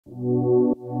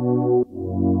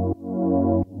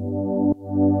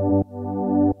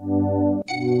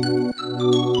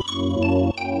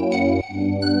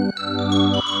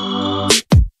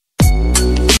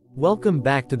Welcome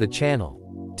back to the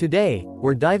channel. Today,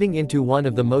 we're diving into one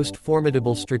of the most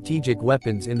formidable strategic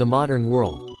weapons in the modern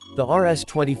world, the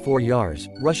RS-24 Yars,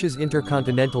 Russia's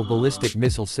intercontinental ballistic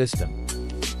missile system.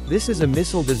 This is a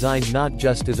missile designed not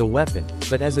just as a weapon,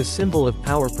 but as a symbol of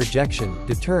power projection,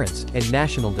 deterrence, and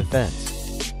national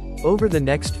defense. Over the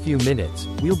next few minutes,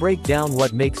 we'll break down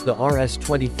what makes the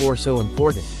RS-24 so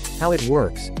important, how it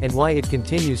works, and why it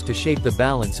continues to shape the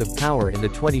balance of power in the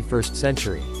 21st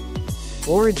century.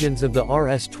 Origins of the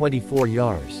RS-24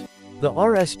 Yars. The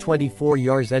RS-24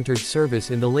 Yars entered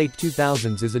service in the late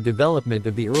 2000s as a development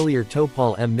of the earlier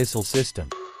Topol-M missile system.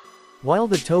 While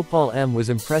the Topol-M was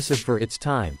impressive for its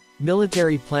time,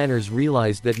 military planners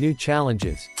realized that new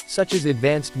challenges, such as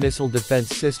advanced missile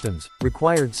defense systems,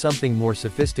 required something more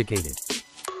sophisticated.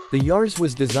 The Yars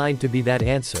was designed to be that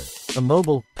answer, a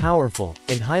mobile, powerful,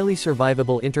 and highly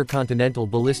survivable intercontinental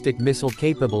ballistic missile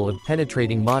capable of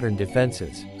penetrating modern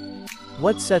defenses.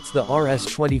 What sets the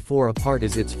RS-24 apart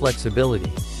is its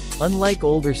flexibility. Unlike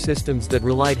older systems that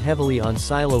relied heavily on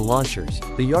silo launchers,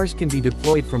 the Yars can be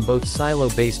deployed from both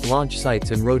silo-based launch sites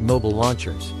and road mobile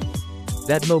launchers.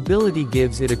 That mobility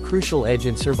gives it a crucial edge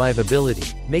in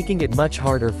survivability, making it much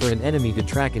harder for an enemy to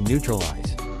track and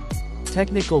neutralize.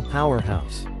 Technical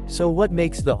powerhouse. So what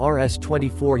makes the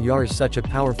RS-24 Yars such a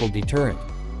powerful deterrent?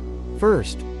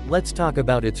 First, let's talk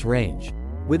about its range.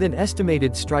 With an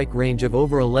estimated strike range of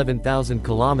over 11,000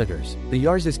 kilometers, the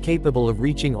Yars is capable of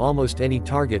reaching almost any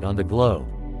target on the globe.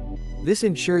 This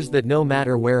ensures that no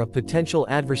matter where a potential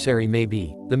adversary may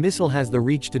be, the missile has the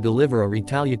reach to deliver a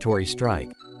retaliatory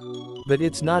strike. But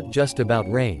it's not just about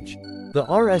range. The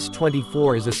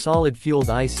RS-24 is a solid-fueled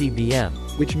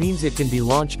ICBM, which means it can be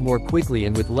launched more quickly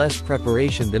and with less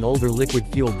preparation than older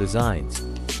liquid-fueled designs.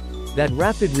 That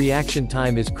rapid reaction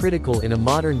time is critical in a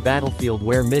modern battlefield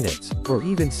where minutes, or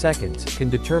even seconds, can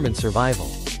determine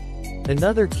survival.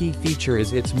 Another key feature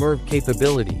is its MIRV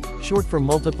capability, short for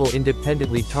multiple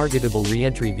independently targetable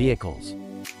reentry vehicles.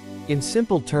 In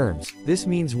simple terms, this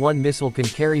means one missile can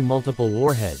carry multiple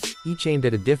warheads, each aimed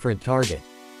at a different target.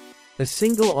 A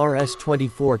single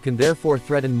RS-24 can therefore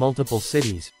threaten multiple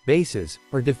cities, bases,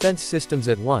 or defense systems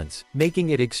at once, making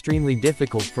it extremely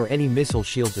difficult for any missile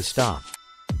shield to stop.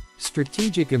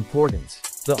 Strategic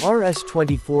importance. The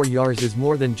RS-24 Yars is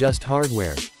more than just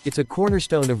hardware, it's a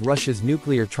cornerstone of Russia's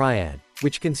nuclear triad,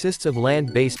 which consists of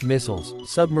land-based missiles,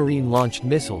 submarine-launched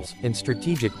missiles, and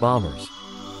strategic bombers.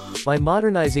 By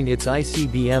modernizing its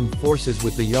ICBM forces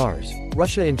with the Yars,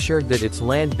 Russia ensured that its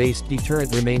land-based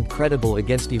deterrent remained credible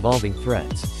against evolving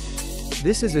threats.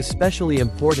 This is especially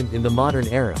important in the modern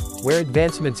era, where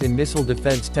advancements in missile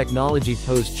defense technology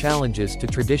pose challenges to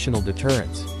traditional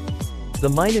deterrents. The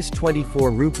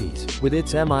 -24 rupees, with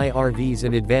its MIRVs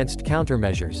and advanced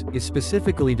countermeasures, is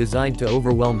specifically designed to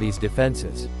overwhelm these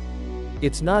defenses.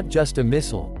 It's not just a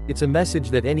missile, it's a message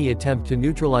that any attempt to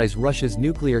neutralize Russia's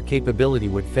nuclear capability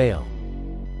would fail.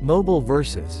 Mobile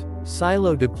versus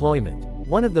silo deployment.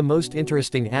 One of the most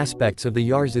interesting aspects of the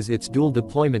Yars is its dual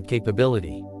deployment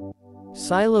capability.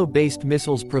 Silo-based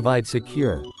missiles provide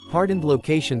secure, hardened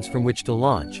locations from which to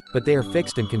launch, but they are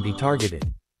fixed and can be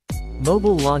targeted.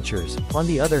 Mobile launchers, on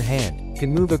the other hand,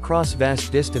 can move across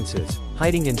vast distances,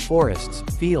 hiding in forests,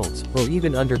 fields, or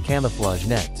even under camouflage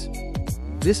nets.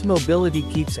 This mobility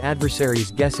keeps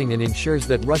adversaries guessing and ensures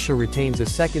that Russia retains a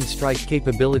second strike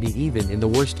capability even in the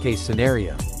worst-case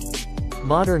scenario.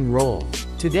 Modern role.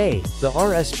 Today, the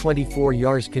RS-24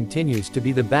 Yars continues to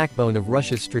be the backbone of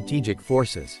Russia's strategic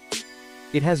forces.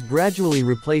 It has gradually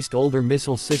replaced older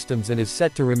missile systems and is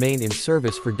set to remain in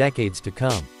service for decades to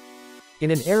come. In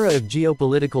an era of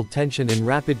geopolitical tension and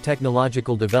rapid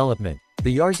technological development,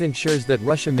 the Yars ensures that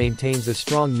Russia maintains a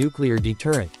strong nuclear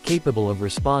deterrent, capable of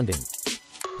responding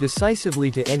decisively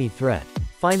to any threat.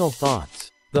 Final thoughts.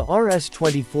 The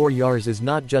RS-24 Yars is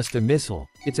not just a missile,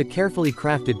 it's a carefully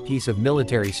crafted piece of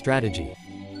military strategy.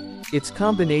 Its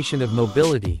combination of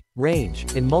mobility, range,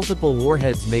 and multiple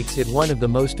warheads makes it one of the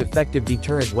most effective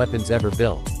deterrent weapons ever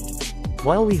built.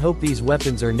 While we hope these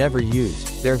weapons are never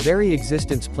used, their very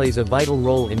existence plays a vital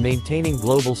role in maintaining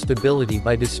global stability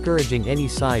by discouraging any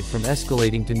side from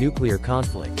escalating to nuclear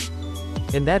conflict.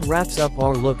 And that wraps up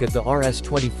our look at the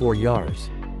RS-24 Yars.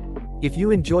 If you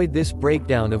enjoyed this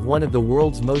breakdown of one of the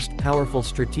world's most powerful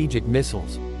strategic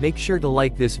missiles, make sure to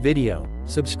like this video,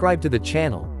 subscribe to the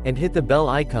channel, and hit the bell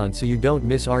icon so you don't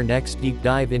miss our next deep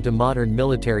dive into modern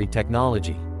military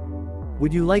technology.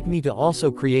 Would you like me to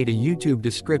also create a YouTube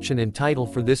description and title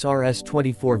for this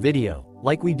RS-24 video,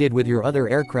 like we did with your other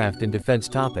aircraft and defense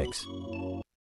topics?